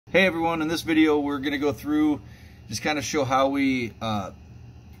Hey everyone, in this video we're going to go through, just kind of show how we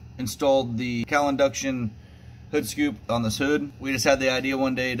installed the Cowl Induction hood scoop on this hood. We just had the idea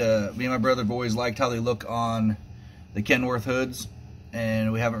one day to, me and my brother have always liked how they look on the Kenworth hoods,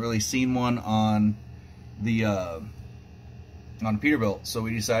 and we haven't really seen one on the Peterbilt, so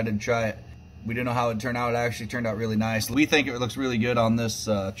we decided to try it. We didn't know how it turned out. It actually turned out really nice. We think it looks really good on this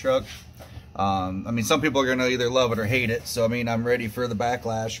truck. I mean, some people are going to either love it or hate it, so I mean, I'm ready for the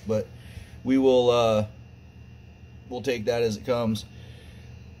backlash, but we will we'll take that as it comes.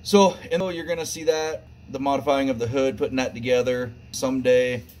 So, you're going to see that, the modifying of the hood, putting that together.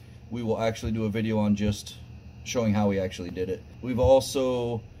 Someday we will actually do a video on just showing how we actually did it. We've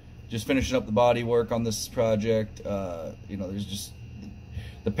also just finishing up the body work on this project. You know, there's just,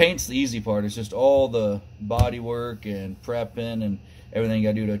 the paint's the easy part. It's just all the body work and prepping and everything you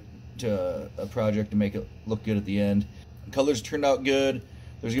gotta do to a project to make it look good at the end. The colors turned out good.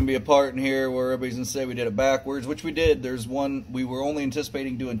 There's gonna be a part in here where everybody's gonna say we did it backwards, which we did. There's one, we were only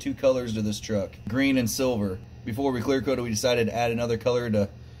anticipating doing 2 colors to this truck, green and silver. Before we clear coated, we decided to add another color to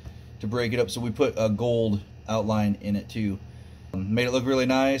break it up, so we put a gold outline in it too. Made it look really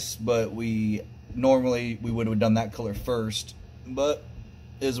nice, but normally we would have done that color first, but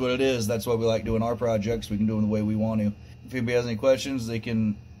it is what it is. That's why we like doing our projects. We can do them the way we want to. If anybody has any questions, they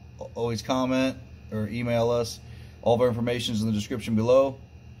can always comment or email us. All of our information is in the description below.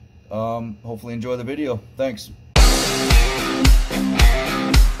 Hopefully enjoy the video. Thanks.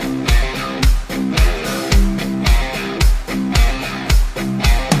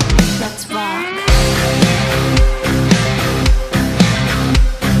 Let's rock.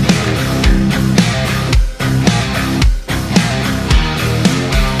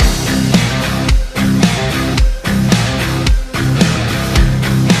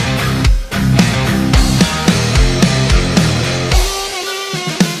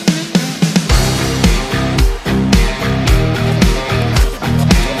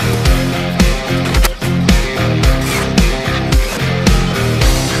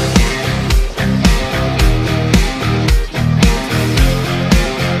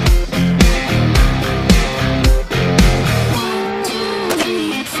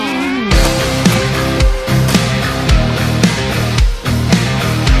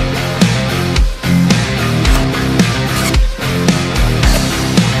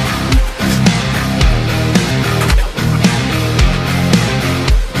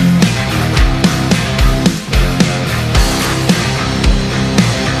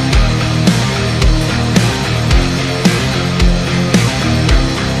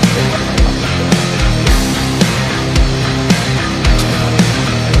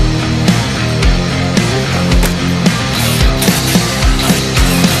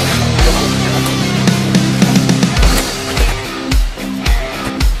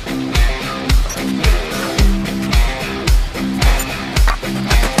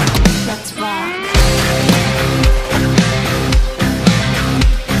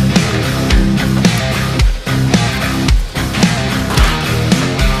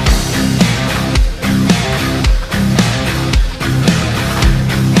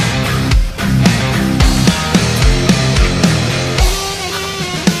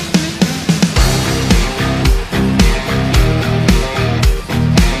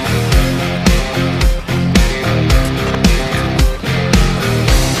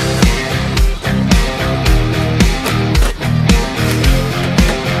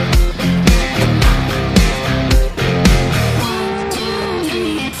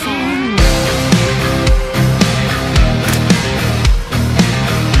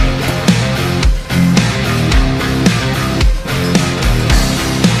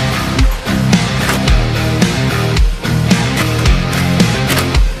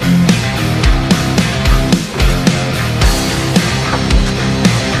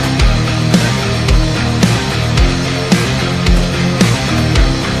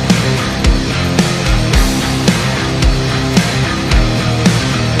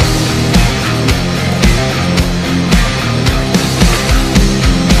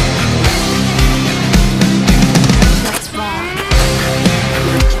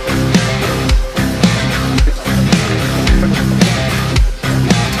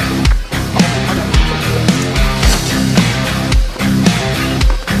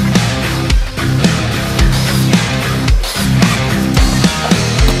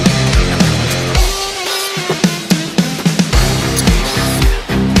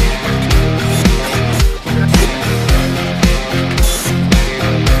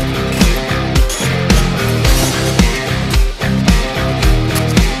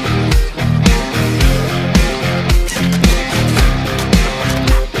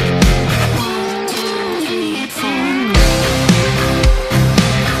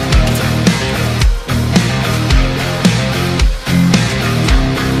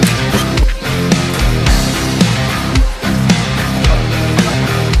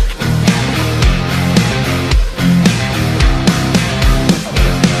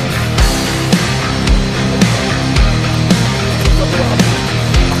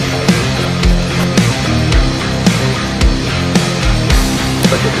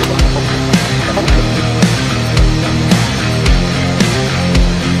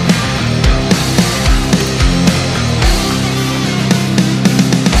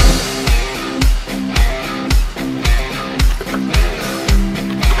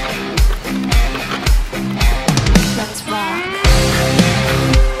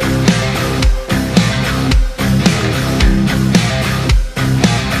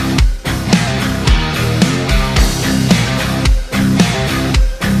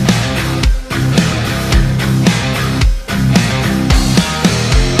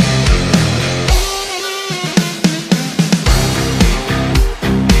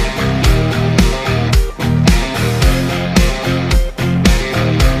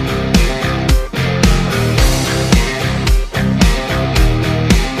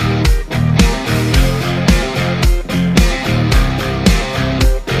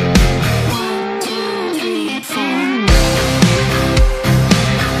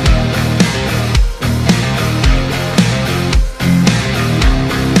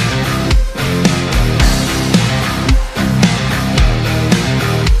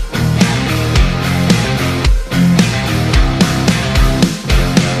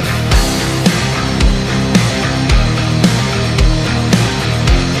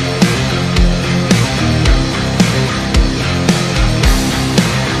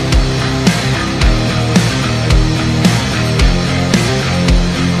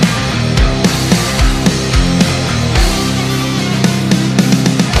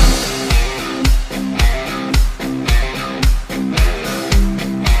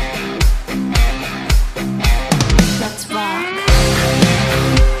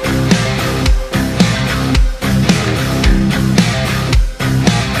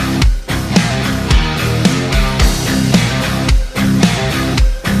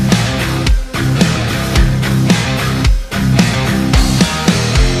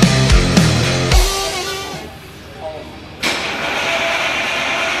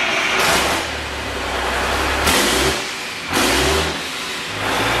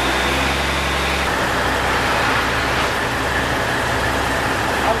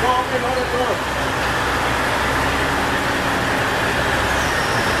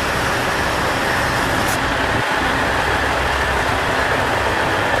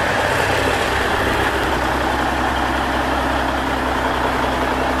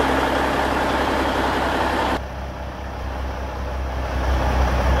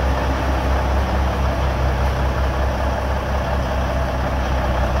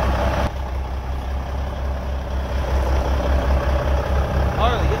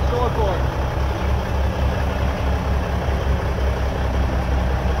 Harley, get the door cord.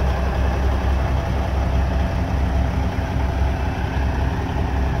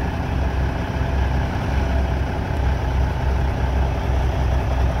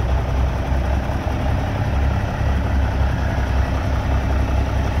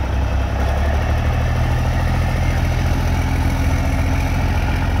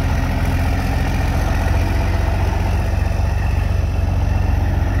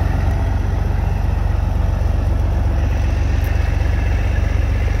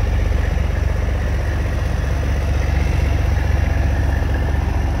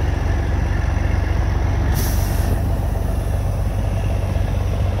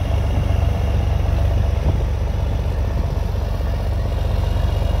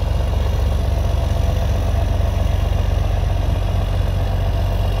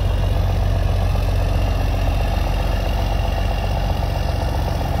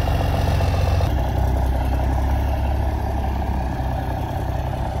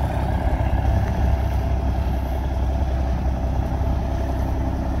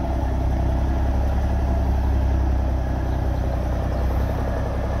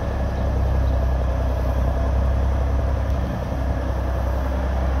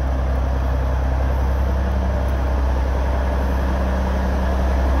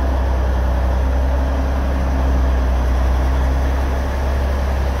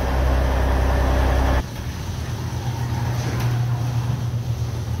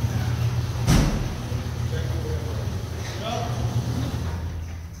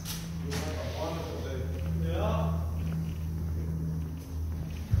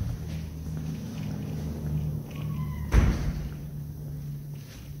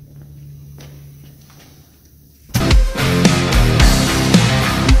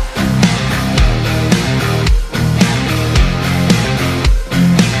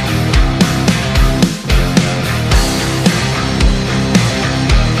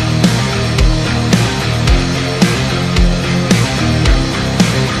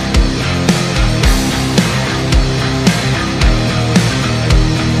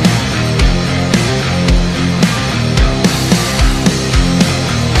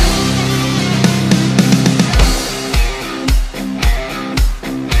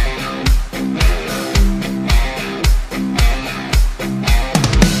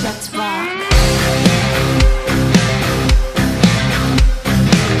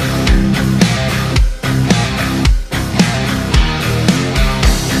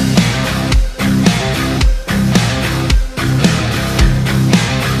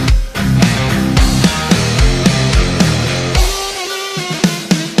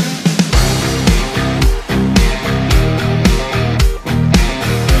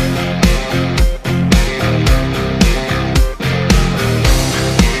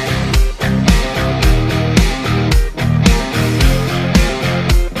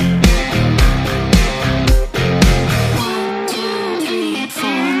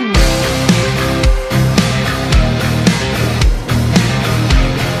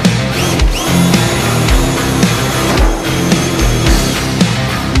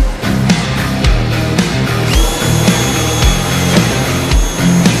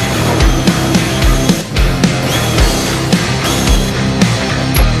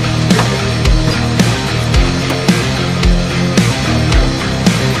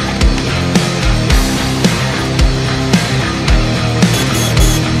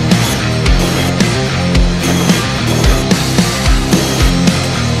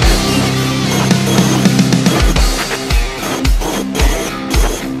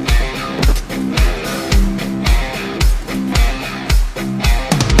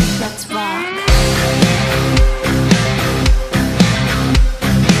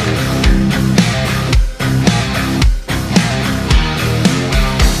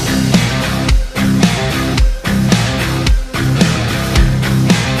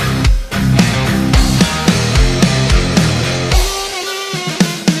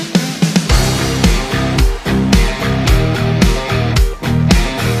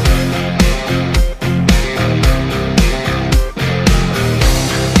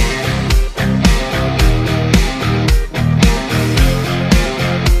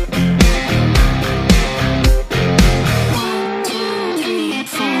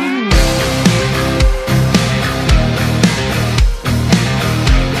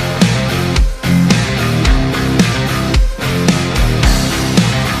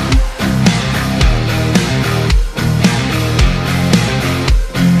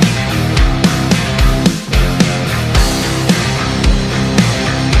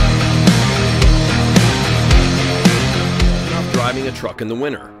 truck in the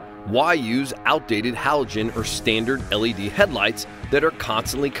winter? Why use outdated halogen or standard LED headlights that are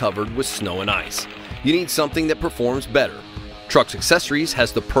constantly covered with snow and ice? You need something that performs better. Trucks Accessories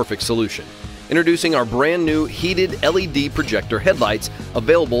has the perfect solution. Introducing our brand new heated LED projector headlights,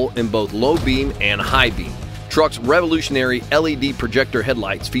 available in both low beam and high beam. Truck's revolutionary LED projector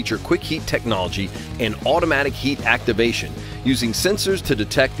headlights feature quick heat technology and automatic heat activation, using sensors to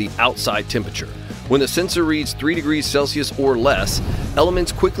detect the outside temperature. When the sensor reads 3 degrees Celsius or less,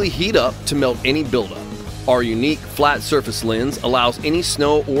 elements quickly heat up to melt any buildup. Our unique flat surface lens allows any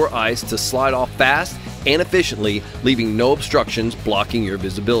snow or ice to slide off fast and efficiently, leaving no obstructions blocking your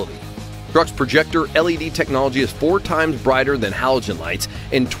visibility. Truck's projector LED technology is 4 times brighter than halogen lights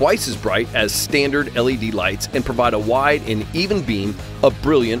and twice as bright as standard LED lights, and provide a wide and even beam of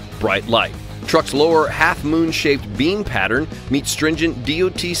brilliant bright light. Truck's lower half-moon shaped beam pattern meets stringent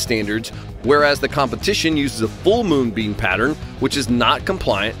DOT standards, whereas the competition uses a full moon beam pattern, which is not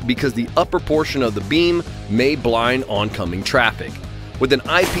compliant because the upper portion of the beam may blind oncoming traffic. With an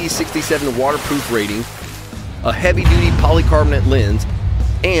IP67 waterproof rating, a heavy-duty polycarbonate lens,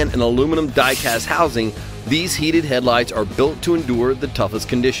 and an aluminum die-cast housing, these heated headlights are built to endure the toughest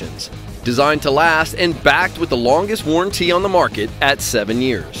conditions. Designed to last and backed with the longest warranty on the market at 7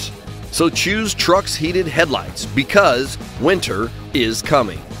 years. So choose Trucks heated headlights, because winter is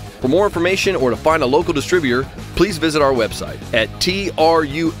coming. For more information or to find a local distributor, please visit our website at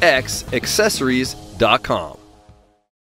truxaccessories.com.